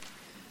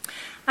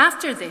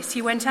After this,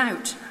 he went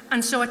out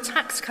and saw a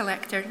tax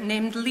collector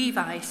named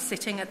Levi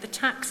sitting at the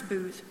tax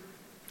booth.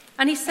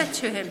 And he said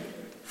to him,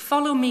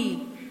 "Follow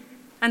me."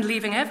 And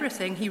leaving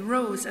everything, he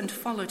rose and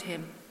followed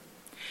him.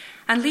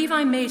 And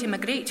Levi made him a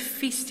great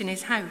feast in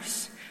his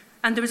house,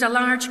 and there was a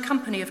large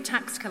company of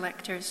tax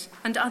collectors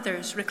and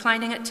others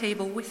reclining at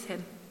table with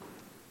him.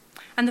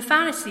 And the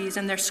Pharisees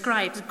and their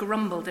scribes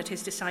grumbled at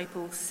his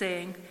disciples,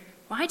 saying,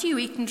 "Why do you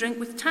eat and drink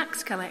with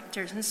tax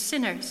collectors and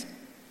sinners?"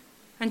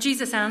 And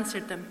Jesus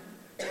answered them,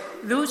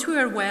 "Those who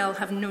are well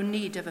have no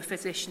need of a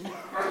physician,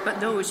 but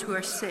those who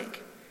are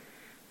sick.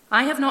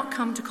 I have not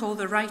come to call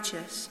the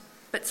righteous,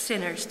 but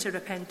sinners to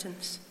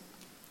repentance."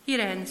 Here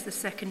ends the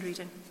second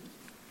reading.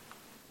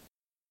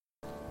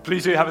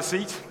 Please do have a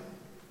seat.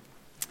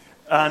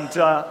 And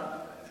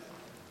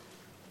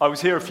I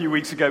was here a few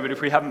weeks ago, but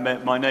if we haven't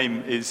met, my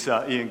name is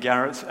Ian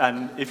Garrett.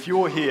 And if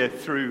you're here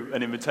through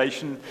an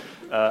invitation,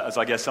 as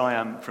I guess I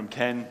am from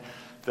Ken,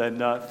 then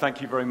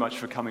thank you very much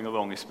for coming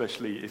along,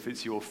 especially if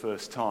it's your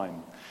first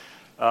time.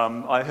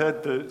 I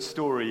heard the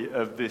story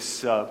of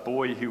this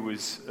boy who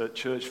was at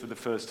church for the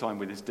first time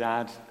with his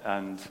dad,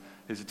 and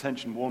his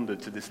attention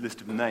wandered to this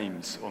list of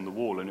names on the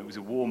wall, and it was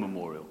a war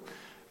memorial.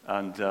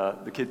 And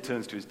the kid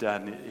turns to his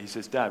dad and he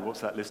says, "Dad,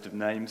 what's that list of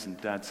names?"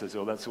 And Dad says,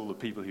 "Oh, that's all the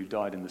people who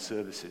died in the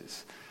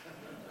services."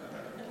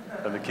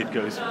 And the kid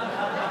goes,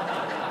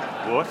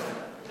 "What?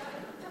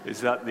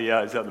 Is that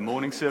the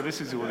morning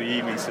services or the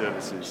evening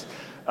services?"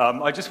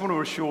 I just want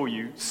to assure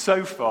you,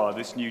 so far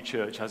this new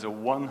church has a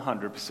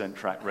 100%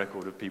 track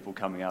record of people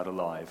coming out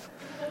alive.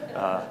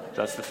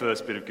 That's the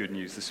first bit of good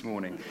news this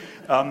morning.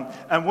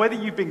 And whether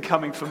you've been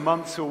coming for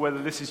months or whether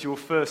this is your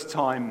first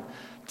time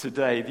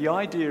today, the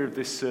idea of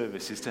this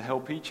service is to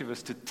help each of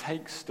us to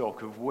take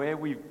stock of where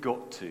we've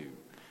got to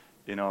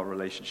in our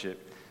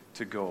relationship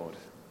to God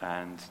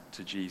and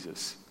to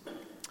Jesus.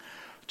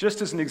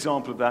 Just as an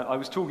example of that, I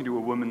was talking to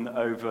a woman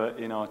over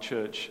in our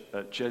church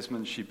at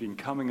Jesmond. She'd been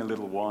coming a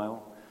little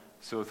while,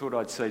 so I thought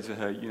I'd say to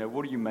her,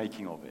 "What are you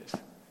making of it?"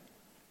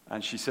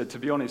 And she said, "To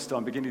be honest,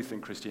 I'm beginning to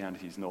think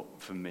Christianity is not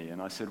for me."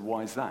 And I said,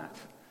 "Why is that?"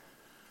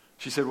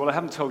 She said, "Well, I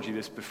haven't told you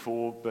this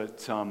before,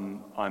 but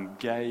I'm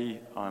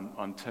gay,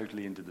 I'm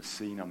totally into the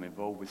scene, I'm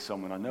involved with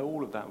someone. I know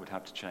all of that would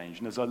have to change.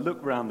 And as I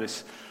look around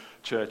this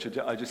church,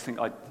 I just think,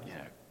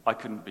 I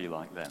couldn't be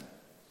like them.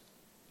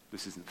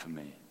 This isn't for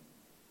me."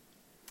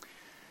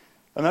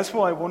 And that's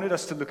why I wanted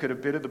us to look at a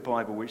bit of the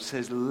Bible which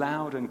says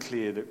loud and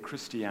clear that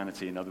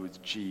Christianity, in other words,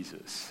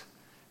 Jesus,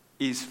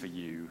 is for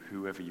you,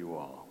 whoever you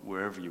are,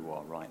 wherever you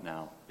are right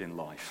now in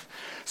life.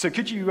 So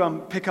could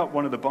you pick up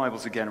one of the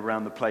Bibles again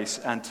around the place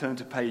and turn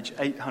to page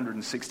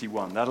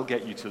 861. That'll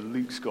get you to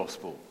Luke's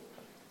Gospel.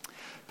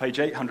 Page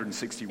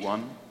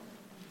 861.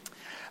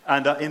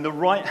 And in the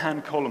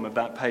right-hand column of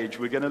that page,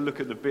 we're going to look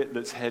at the bit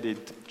that's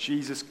headed,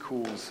 Jesus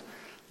Calls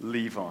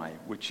Levi,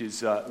 which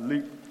is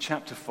Luke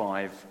chapter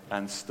 5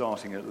 and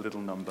starting at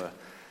little number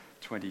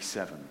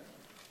 27.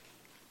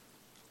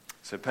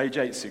 So page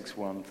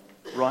 861,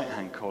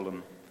 right-hand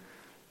column,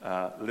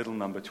 little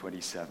number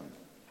 27.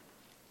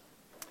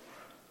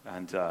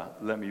 And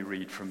let me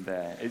read from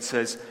there. It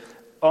says,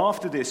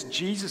 "After this,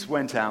 Jesus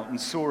went out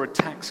and saw a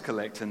tax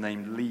collector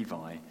named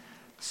Levi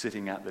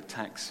sitting at the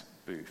tax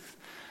booth."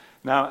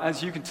 Now,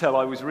 as you can tell,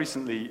 I was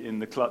recently in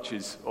the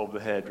clutches of the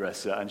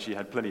hairdresser, and she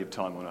had plenty of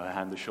time on her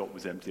hand. The shop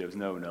was empty. There was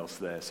no one else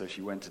there, so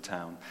she went to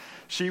town.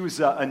 She was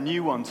a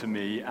new one to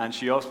me, and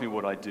she asked me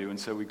what I do, and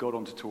so we got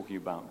on to talking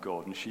about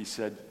God. And she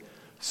said,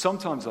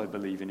 "Sometimes I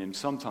believe in him,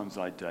 sometimes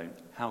I don't.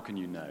 How can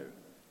you know?"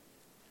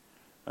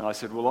 And I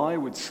said, "Well, I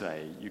would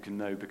say you can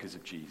know because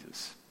of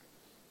Jesus.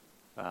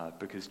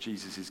 Because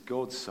Jesus is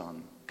God's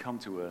Son, come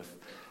to earth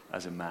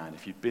as a man.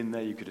 If you'd been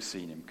there, you could have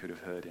seen him, could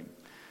have heard him."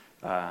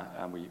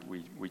 And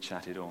we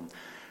chatted on.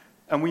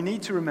 And we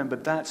need to remember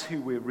that's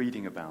who we're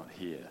reading about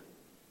here.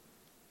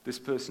 This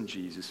person,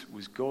 Jesus,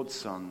 was God's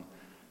Son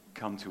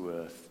come to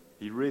earth.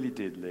 He really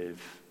did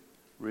live,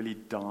 really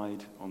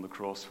died on the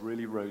cross,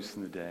 really rose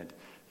from the dead.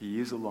 He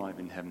is alive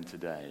in heaven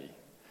today.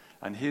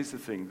 And here's the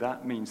thing,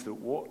 that means that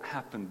what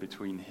happened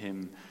between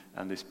him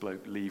and this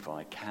bloke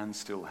Levi can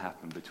still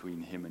happen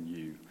between him and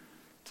you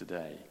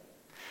today.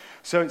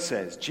 So it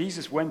says,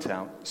 Jesus went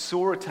out,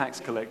 saw a tax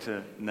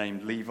collector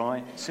named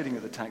Levi sitting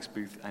at the tax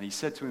booth, and he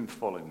said to him,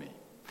 "Follow me."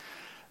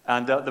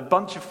 And the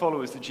bunch of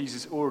followers that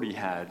Jesus already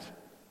had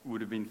would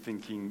have been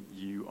thinking,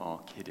 "You are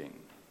kidding."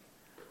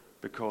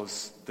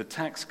 Because the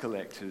tax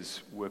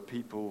collectors were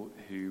people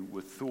who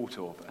were thought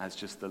of as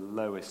just the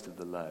lowest of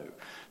the low.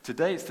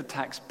 Today it's the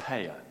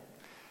taxpayer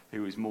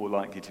who is more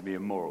likely to be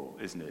immoral,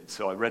 isn't it?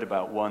 So I read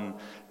about one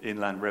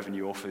Inland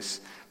Revenue Office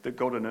that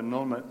got an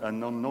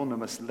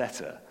anonymous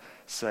letter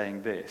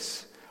saying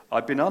this: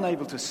 "I've been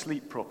unable to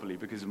sleep properly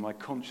because of my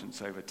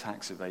conscience over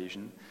tax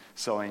evasion,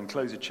 so I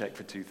enclose a cheque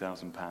for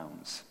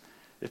 £2,000.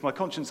 If my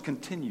conscience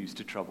continues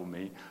to trouble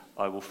me,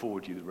 I will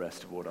forward you the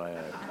rest of what I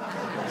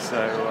owe."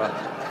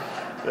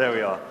 So there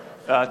we are.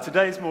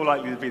 Today is more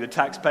likely to be the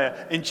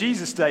taxpayer. In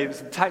Jesus' day, it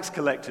was the tax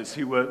collectors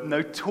who were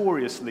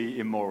notoriously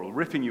immoral,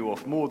 ripping you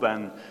off more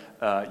than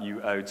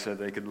you owed so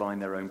they could line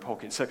their own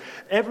pockets. So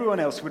everyone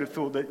else would have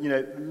thought that,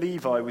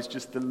 Levi was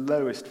just the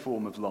lowest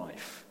form of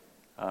life.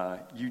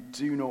 You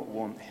do not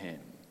want him.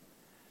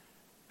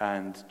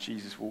 And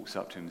Jesus walks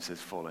up to him and says,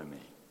 "Follow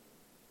me.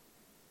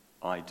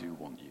 I do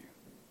want you."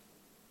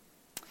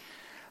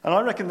 And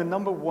I reckon the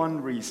number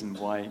one reason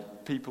why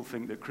people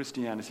think that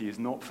Christianity is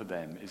not for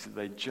them is that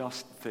they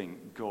just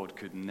think God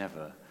could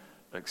never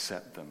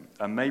accept them.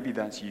 And maybe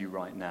that's you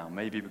right now,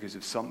 maybe because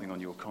of something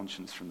on your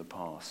conscience from the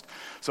past.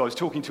 So I was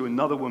talking to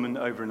another woman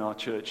over in our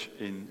church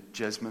in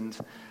Jesmond,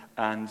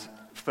 and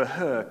for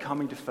her,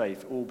 coming to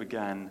faith all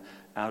began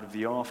out of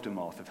the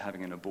aftermath of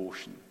having an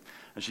abortion.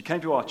 And she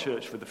came to our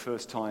church for the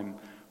first time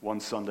one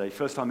Sunday,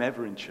 first time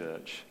ever in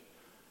church.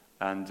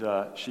 And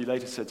she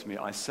later said to me,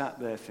 "I sat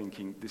there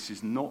thinking, this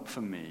is not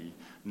for me.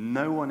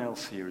 No one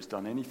else here has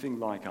done anything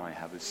like I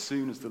have. As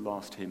soon as the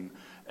last hymn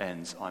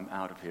ends, I'm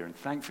out of here." And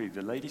thankfully,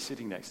 the lady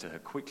sitting next to her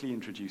quickly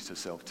introduced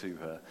herself to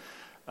her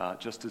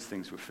just as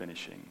things were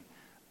finishing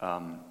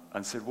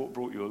and said, "What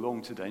brought you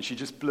along today?" And she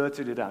just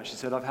blurted it out. She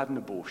said, "I've had an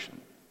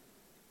abortion."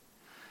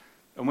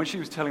 And when she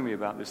was telling me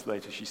about this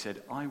later, she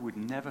said, "I would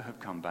never have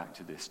come back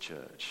to this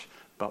church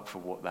but for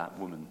what that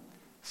woman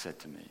said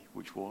to me,"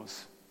 which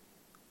was,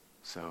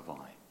 "So have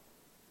I."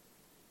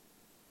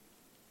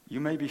 You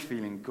may be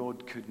feeling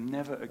God could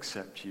never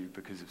accept you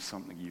because of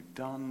something you've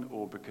done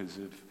or because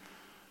of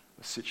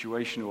a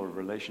situation or a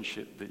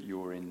relationship that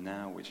you're in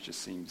now which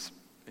just seems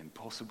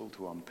impossible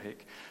to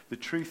unpick. The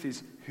truth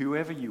is,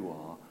 whoever you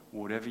are,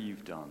 whatever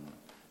you've done,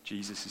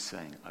 Jesus is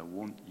saying, "I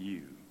want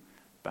you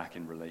back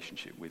in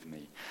relationship with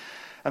me."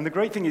 And the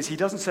great thing is, he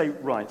doesn't say,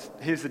 "Right,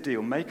 here's the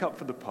deal, make up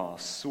for the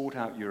past, sort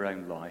out your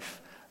own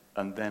life,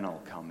 and then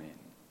I'll come in."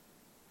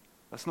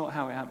 That's not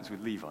how it happens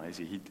with Levi, is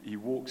he? He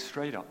walks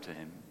straight up to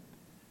him.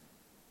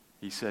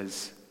 He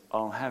says,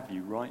 "I'll have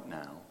you right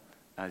now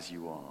as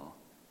you are.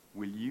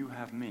 Will you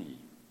have me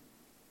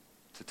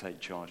to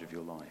take charge of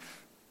your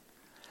life?"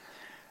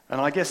 And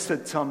I guess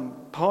that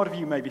part of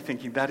you may be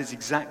thinking, that is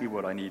exactly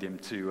what I need him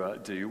to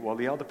do, while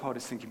the other part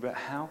is thinking, but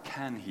how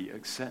can he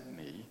accept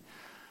me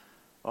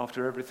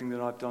after everything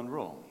that I've done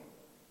wrong?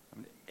 I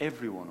mean,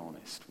 everyone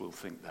honest will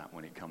think that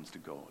when it comes to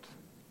God.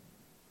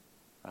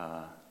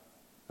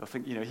 They'll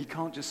think, he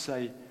can't just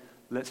say,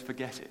 "Let's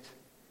forget it."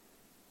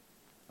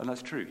 And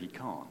that's true, he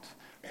can't.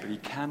 But he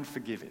can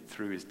forgive it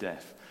through his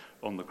death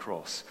on the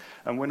cross.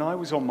 And when I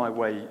was on my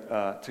way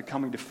to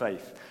coming to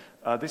faith,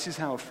 this is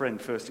how a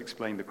friend first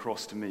explained the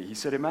cross to me. He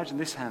said, "Imagine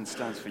this hand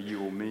stands for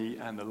you or me,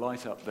 and the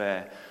light up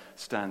there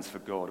stands for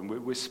God. And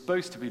we're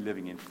supposed to be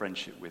living in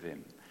friendship with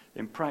him.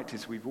 In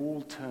practice, we've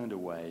all turned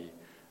away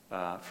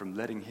from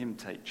letting him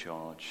take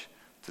charge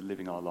to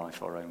living our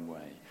life our own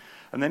way."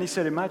 And then he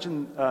said,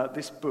 "Imagine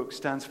this book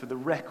stands for the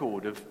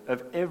record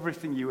of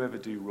everything you ever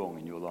do wrong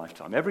in your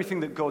lifetime,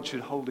 everything that God should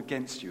hold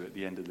against you at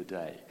the end of the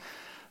day."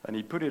 And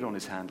he put it on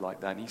his hand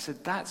like that, and he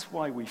said, "That's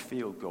why we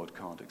feel God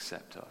can't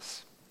accept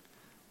us.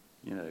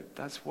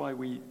 That's why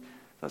we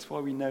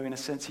know, in a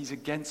sense, he's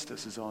against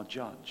us as our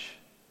judge,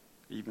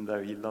 even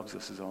though he loves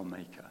us as our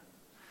maker."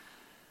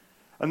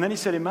 And then he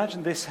said,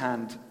 "Imagine this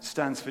hand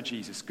stands for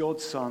Jesus,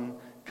 God's Son,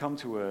 come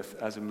to earth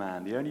as a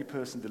man, the only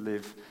person to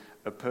live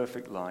a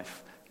perfect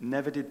life,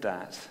 never did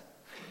that,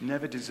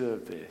 never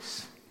deserved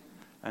this.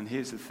 And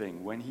here's the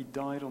thing, when he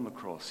died on the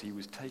cross, he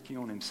was taking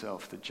on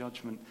himself the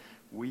judgment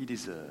we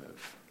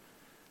deserve.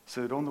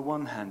 So that on the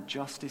one hand,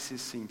 justice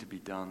is seen to be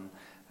done,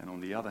 and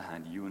on the other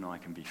hand, you and I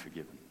can be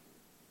forgiven.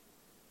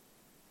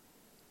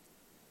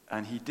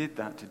 And he did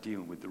that to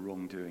deal with the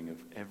wrongdoing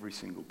of every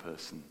single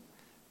person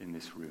in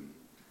this room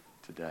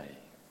today."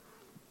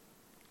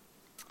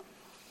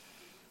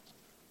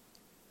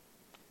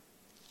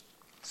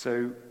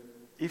 So,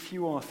 if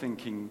you are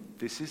thinking,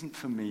 this isn't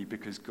for me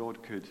because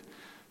God could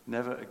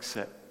never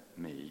accept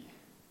me,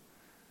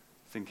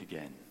 think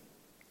again.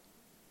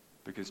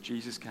 Because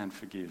Jesus can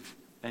forgive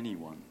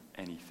anyone,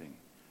 anything,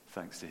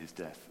 thanks to his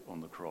death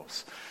on the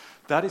cross.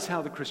 That is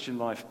how the Christian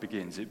life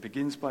begins. It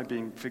begins by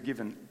being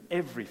forgiven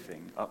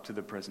everything up to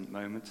the present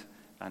moment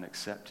and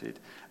accepted.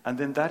 And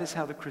then that is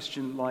how the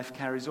Christian life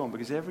carries on,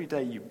 because every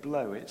day you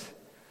blow it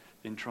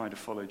in trying to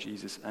follow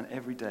Jesus, and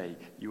every day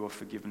you are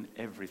forgiven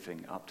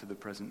everything up to the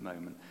present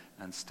moment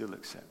and still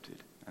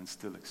accepted, and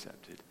still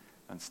accepted,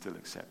 and still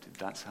accepted.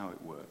 That's how it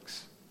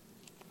works.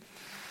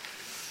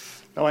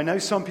 Now, I know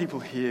some people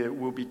here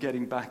will be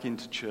getting back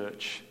into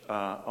church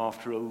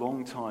after a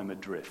long time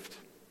adrift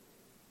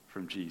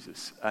from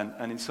Jesus.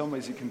 And in some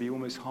ways it can be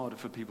almost harder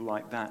for people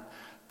like that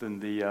than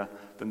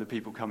the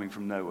people coming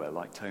from nowhere,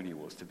 like Tony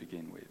was to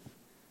begin with.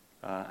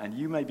 And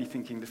you may be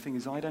thinking, the thing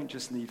is, I don't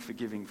just need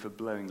forgiving for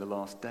blowing the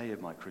last day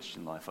of my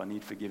Christian life. I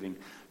need forgiving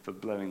for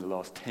blowing the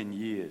last 10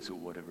 years or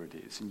whatever it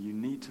is. And you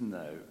need to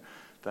know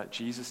that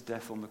Jesus'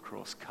 death on the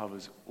cross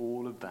covers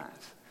all of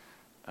that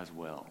as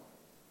well,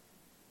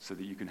 so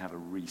that you can have a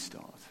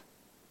restart.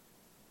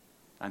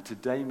 And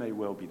today may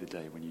well be the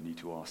day when you need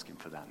to ask him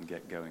for that and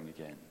get going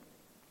again.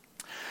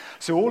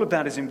 So all of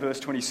that is in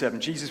verse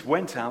 27. Jesus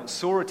went out,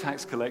 saw a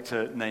tax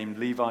collector named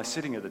Levi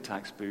sitting at the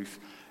tax booth,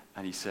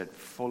 and he said,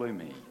 "Follow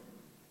me."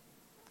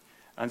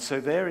 And so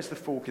there is the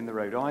fork in the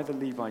road. Either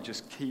Levi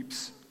just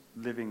keeps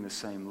living the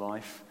same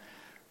life,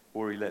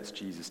 or he lets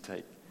Jesus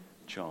take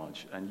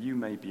charge. And you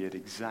may be at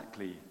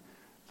exactly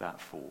that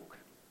fork.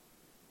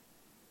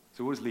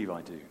 So what does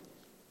Levi do?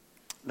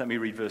 Let me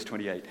read verse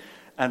 28.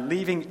 And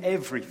leaving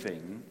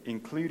everything,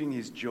 including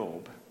his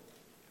job,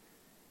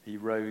 he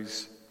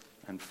rose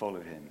and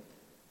followed him.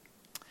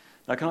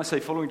 Now, can I say,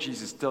 following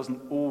Jesus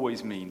doesn't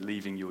always mean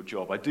leaving your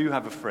job. I do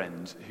have a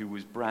friend who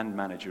was brand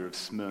manager of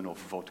Smirnoff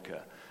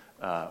Vodka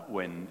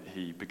when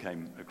he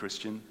became a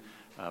Christian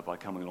by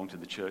coming along to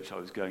the church I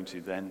was going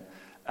to then.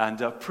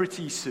 And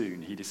pretty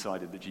soon he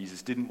decided that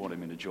Jesus didn't want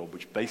him in a job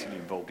which basically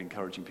involved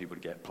encouraging people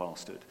to get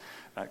plastered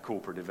at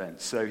corporate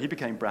events. So he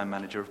became brand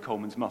manager of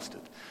Coleman's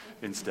Mustard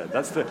instead.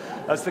 That's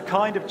the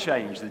kind of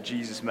change that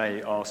Jesus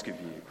may ask of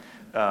you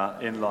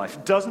in life.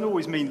 It doesn't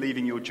always mean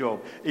leaving your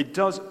job. It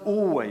does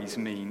always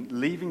mean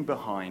leaving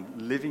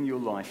behind, living your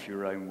life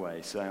your own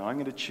way. So I'm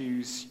going to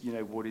choose,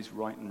 what is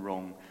right and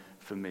wrong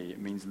for me. It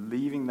means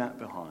leaving that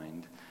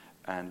behind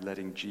and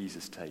letting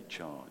Jesus take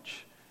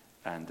charge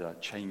and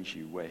change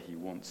you where he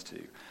wants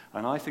to.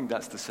 And I think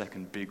that's the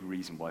second big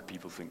reason why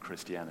people think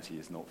Christianity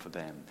is not for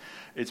them.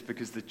 It's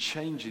because the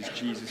changes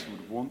Jesus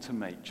would want to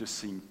make just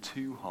seem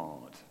too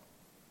hard,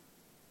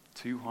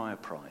 too high a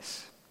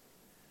price.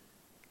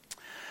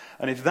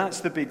 And if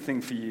that's the big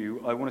thing for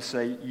you, I want to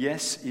say,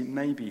 yes, it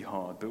may be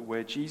hard, but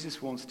where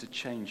Jesus wants to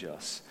change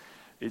us,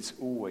 it's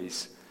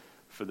always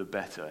for the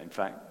better. In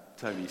fact,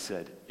 Tony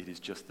said, it is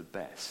just the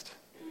best,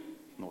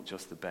 not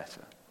just the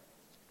better.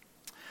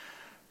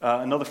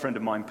 Another friend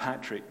of mine,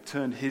 Patrick,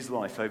 turned his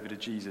life over to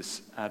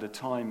Jesus at a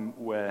time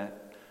where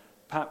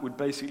Pat would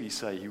basically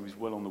say he was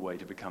well on the way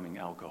to becoming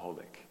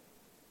alcoholic.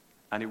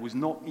 And it was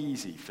not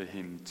easy for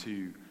him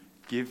to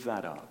give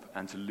that up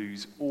and to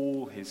lose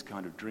all his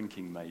kind of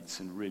drinking mates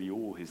and really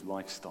all his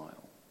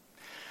lifestyle.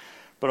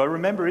 But I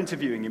remember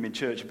interviewing him in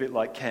church, a bit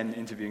like Ken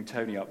interviewing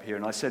Tony up here,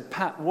 and I said,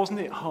 Pat,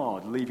 wasn't it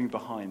hard leaving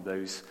behind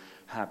those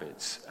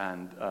habits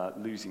and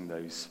losing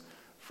those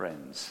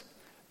friends?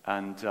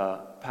 And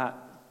Pat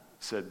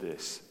said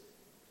this.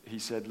 He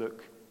said,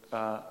 look,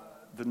 the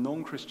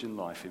non-Christian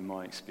life, in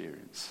my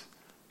experience,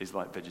 is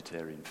like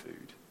vegetarian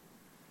food.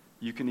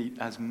 You can eat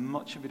as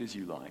much of it as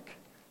you like,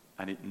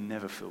 and it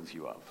never fills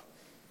you up.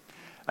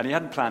 And he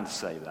hadn't planned to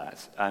say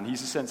that, and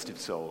he's a sensitive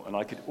soul, and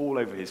I could, all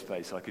over his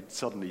face, I could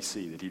suddenly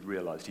see that he'd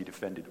realized he'd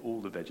offended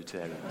all the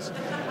vegetarians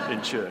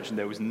in church, and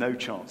there was no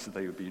chance that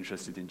they would be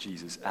interested in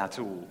Jesus at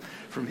all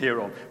from here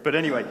on. But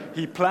anyway,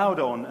 he plowed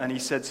on, and he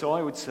said, so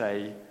I would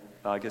say,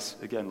 I guess,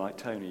 again, like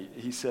Tony,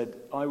 he said,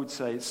 I would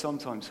say it's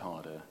sometimes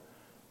harder,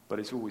 but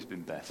it's always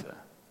been better.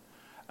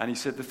 And he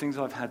said, the things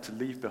I've had to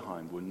leave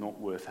behind were not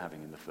worth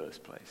having in the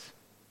first place.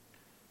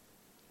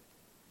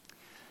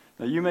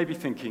 Now, you may be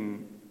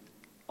thinking,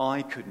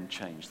 I couldn't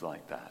change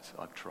like that.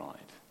 I've tried.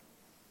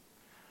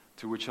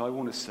 To which I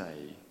want to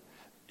say,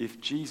 if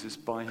Jesus,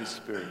 by his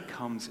Spirit,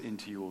 comes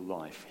into your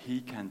life,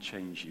 he can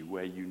change you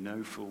where you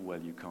know full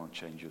well you can't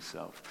change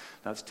yourself.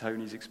 That's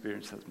Tony's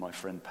experience. That's my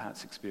friend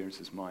Pat's experience.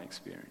 That's my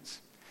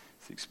experience.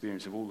 It's the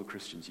experience of all the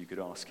Christians you could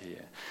ask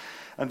here.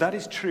 And that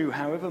is true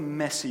however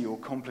messy or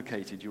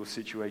complicated your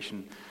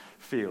situation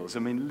feels. I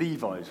mean,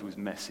 Levi's was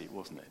messy,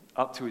 wasn't it?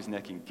 Up to his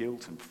neck in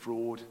guilt and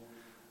fraud,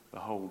 the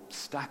whole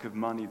stack of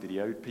money that he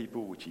owed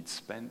people, which he'd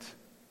spent.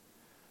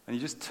 And he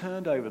just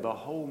turned over the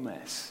whole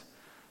mess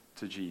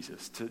to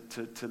Jesus,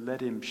 to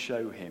let him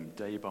show him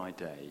day by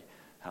day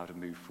how to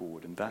move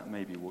forward. And that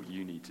may be what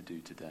you need to do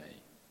today.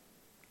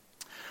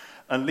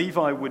 And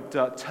Levi would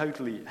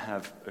totally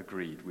have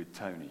agreed with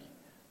Tony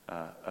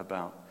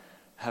about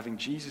having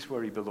Jesus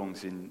where he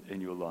belongs in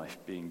your life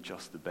being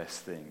just the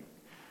best thing.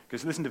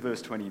 Because listen to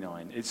verse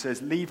 29. It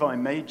says, Levi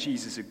made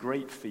Jesus a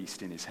great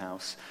feast in his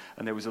house,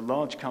 and there was a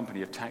large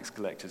company of tax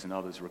collectors and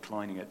others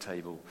reclining at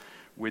table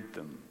with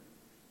them.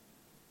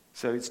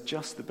 So it's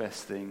just the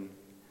best thing.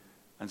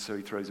 And so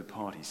he throws a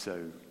party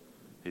so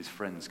his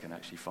friends can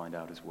actually find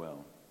out as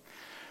well.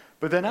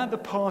 But then at the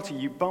party,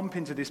 you bump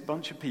into this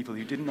bunch of people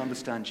who didn't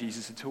understand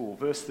Jesus at all.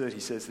 Verse 30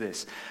 says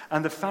this,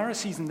 and the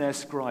Pharisees and their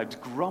scribes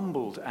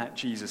grumbled at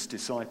Jesus'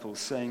 disciples,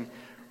 saying,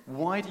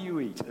 why do you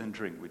eat and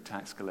drink with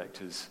tax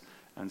collectors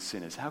and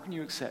sinners? How can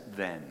you accept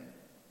them?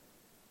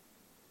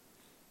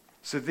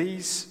 So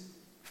these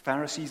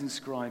Pharisees and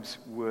scribes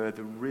were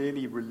the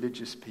really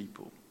religious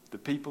people, the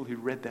people who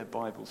read their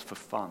Bibles for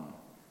fun,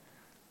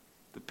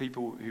 the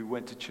people who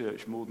went to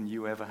church more than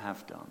you ever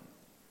have done.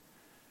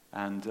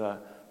 And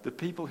the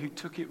people who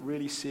took it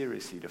really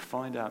seriously to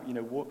find out,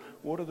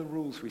 what are the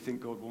rules we think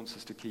God wants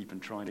us to keep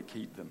and trying to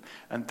keep them.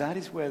 And that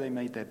is where they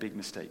made their big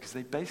mistake, because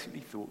they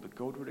basically thought that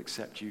God would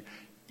accept you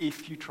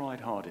if you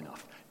tried hard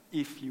enough,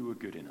 if you were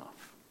good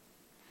enough.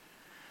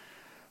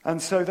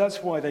 And so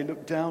that's why they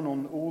looked down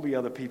on all the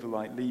other people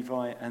like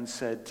Levi and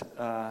said,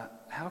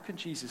 how can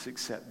Jesus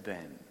accept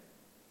them?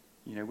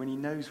 When he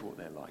knows what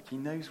they're like, he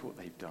knows what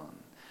they've done.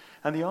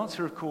 And the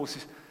answer, of course,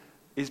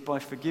 is by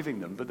forgiving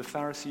them, but the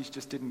Pharisees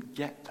just didn't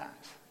get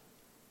that.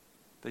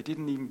 They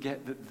didn't even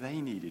get that they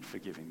needed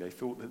forgiving. They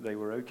thought that they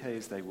were okay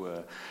as they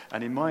were.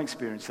 And in my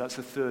experience, that's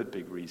the third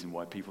big reason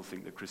why people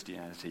think that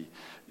Christianity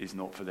is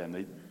not for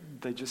them.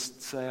 They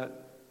just say,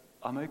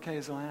 I'm okay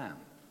as I am.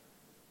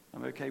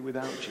 I'm okay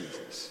without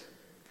Jesus.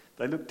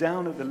 They look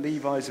down at the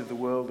Levi's of the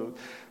world, or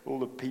all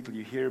the people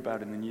you hear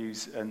about in the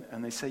news, and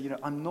they say,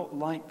 I'm not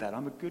like that.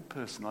 I'm a good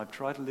person. I've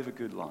tried to live a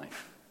good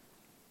life.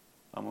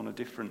 I'm on a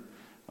different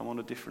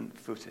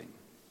footing.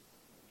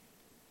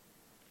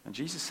 And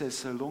Jesus says,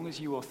 so long as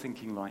you are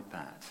thinking like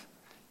that,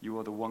 you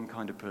are the one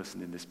kind of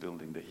person in this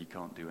building that he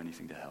can't do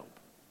anything to help.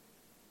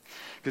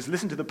 Because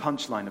listen to the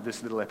punchline of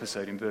this little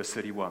episode in verse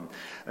 31.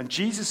 And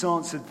Jesus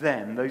answered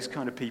them, those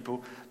kind of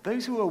people,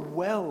 those who are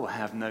well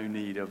have no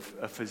need of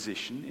a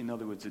physician, in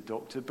other words, a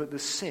doctor, but the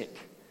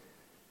sick.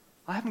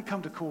 I haven't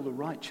come to call the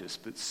righteous,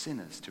 but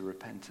sinners to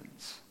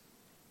repentance.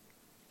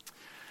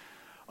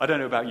 I don't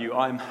know about you,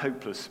 I'm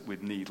hopeless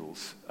with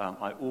needles.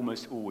 I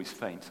almost always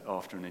faint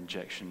after an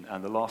injection,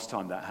 and the last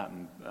time that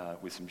happened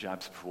with some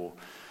jabs before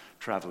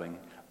traveling,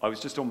 I was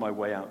just on my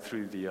way out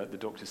through the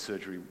doctor's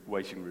surgery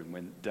waiting room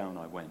when down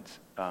I went.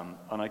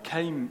 And I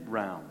came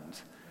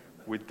round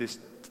with this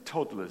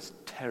toddler's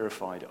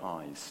terrified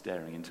eyes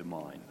staring into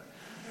mine.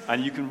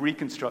 And you can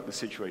reconstruct the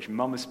situation.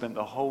 Mum has spent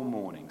the whole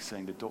morning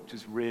saying the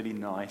doctor's really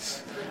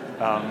nice.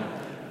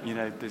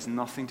 There's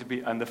nothing to be...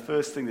 And the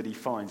first thing that he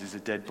finds is a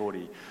dead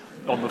body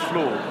on the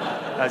floor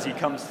as he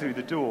comes through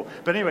the door.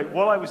 But anyway,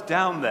 while I was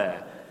down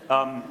there,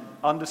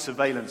 under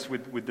surveillance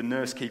with the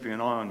nurse keeping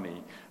an eye on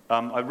me,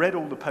 I read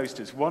all the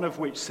posters, one of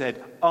which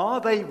said, are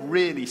they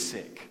really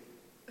sick?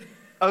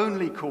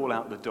 Only call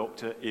out the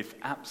doctor if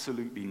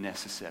absolutely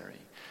necessary.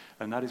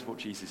 And that is what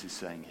Jesus is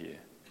saying here.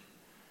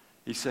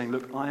 He's saying,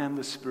 look, I am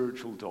the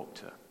spiritual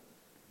doctor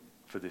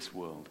for this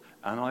world,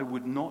 and I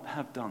would not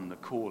have done the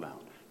call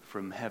out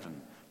from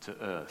heaven to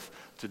earth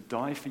to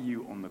die for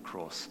you on the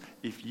cross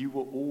if you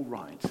were all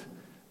right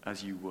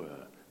as you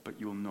were, but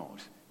you're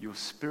not. You're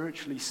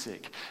spiritually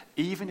sick.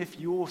 Even if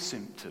your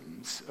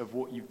symptoms of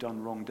what you've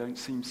done wrong don't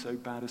seem so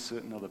bad as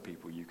certain other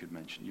people you could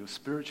mention, you're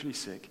spiritually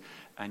sick,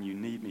 and you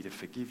need me to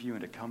forgive you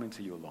and to come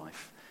into your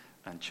life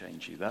and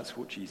change you. That's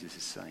what Jesus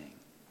is saying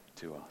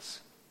to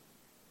us.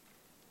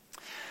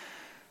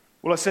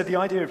 Well, I said the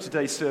idea of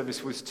today's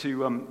service was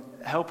to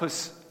help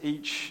us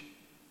each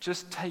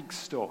just take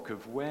stock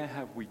of where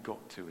have we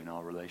got to in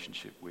our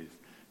relationship with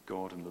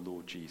God and the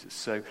Lord Jesus.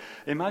 So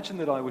imagine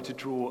that I were to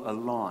draw a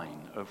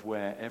line of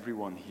where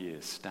everyone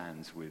here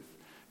stands with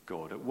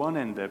God. At one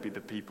end, there'd be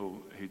the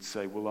people who'd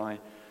say, well,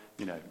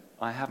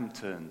 I haven't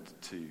turned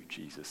to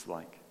Jesus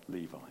like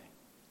Levi.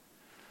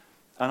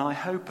 And I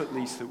hope at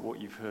least that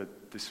what you've heard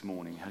this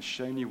morning has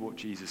shown you what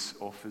Jesus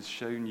offers,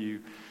 shown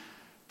you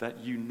that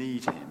you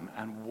need him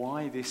and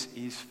why this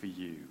is for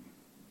you,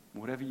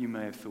 whatever you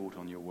may have thought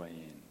on your way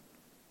in.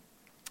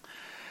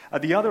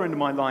 At the other end of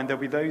my line, there'll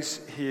be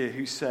those here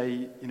who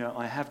say,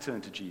 I have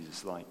turned to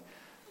Jesus like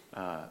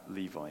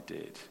Levi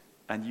did.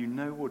 And you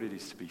know what it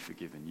is to be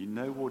forgiven. You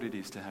know what it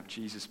is to have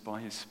Jesus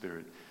by his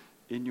Spirit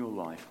in your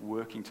life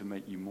working to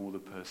make you more the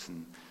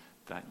person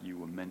that you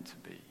were meant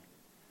to be.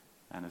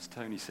 And as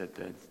Tony said,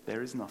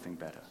 there is nothing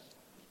better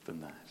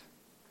than that.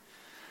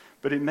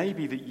 But it may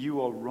be that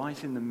you are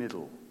right in the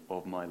middle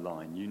of my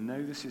line. You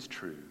know this is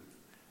true.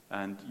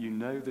 And you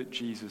know that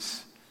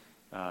Jesus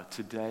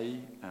today,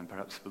 and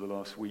perhaps for the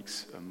last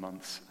weeks and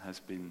months, has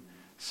been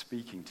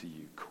speaking to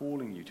you,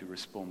 calling you to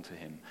respond to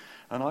him.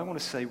 And I want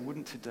to say,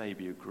 wouldn't today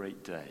be a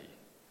great day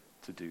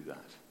to do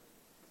that?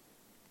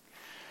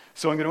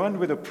 So I'm going to end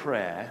with a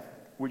prayer,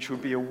 which will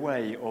be a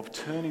way of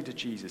turning to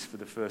Jesus for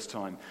the first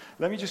time.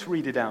 Let me just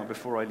read it out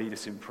before I lead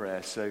us in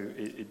prayer so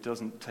it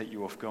doesn't take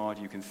you off guard.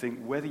 You can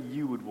think whether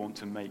you would want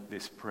to make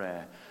this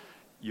prayer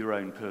your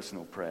own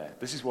personal prayer.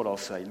 This is what I'll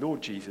say.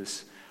 Lord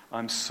Jesus,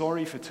 I'm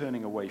sorry for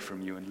turning away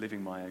from you and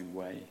living my own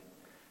way.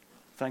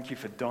 Thank you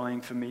for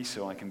dying for me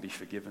so I can be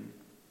forgiven.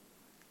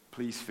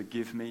 Please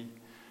forgive me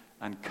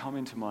and come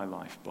into my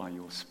life by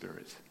your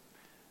Spirit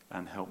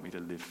and help me to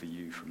live for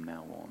you from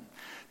now on.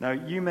 Now,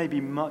 you may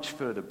be much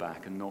further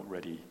back and not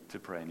ready to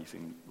pray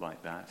anything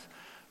like that.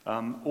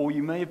 Or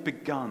you may have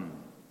begun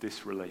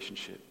this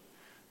relationship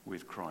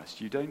with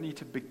Christ. You don't need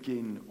to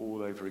begin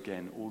all over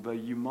again, although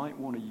you might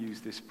want to use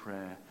this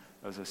prayer,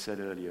 as I said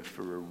earlier,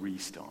 for a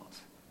restart.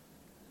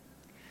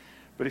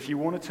 But if you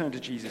want to turn to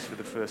Jesus for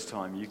the first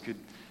time, you could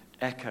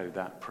echo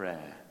that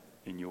prayer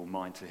in your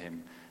mind to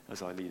him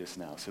as I lead us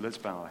now. So let's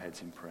bow our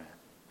heads in prayer.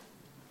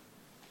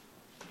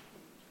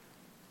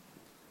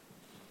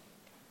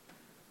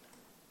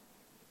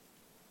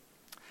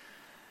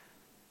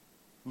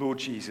 Lord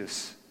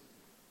Jesus,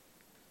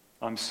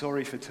 I'm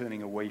sorry for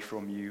turning away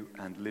from you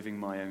and living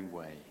my own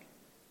way.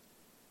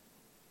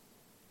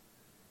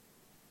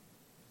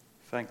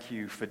 Thank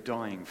you for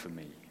dying for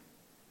me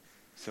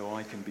so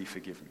I can be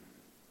forgiven.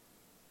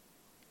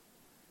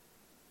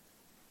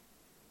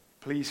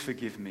 Please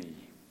forgive me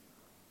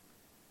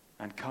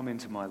and come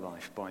into my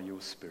life by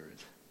your Spirit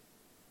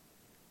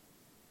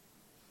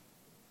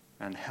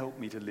and help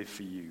me to live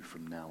for you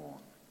from now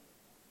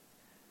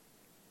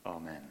on.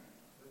 Amen.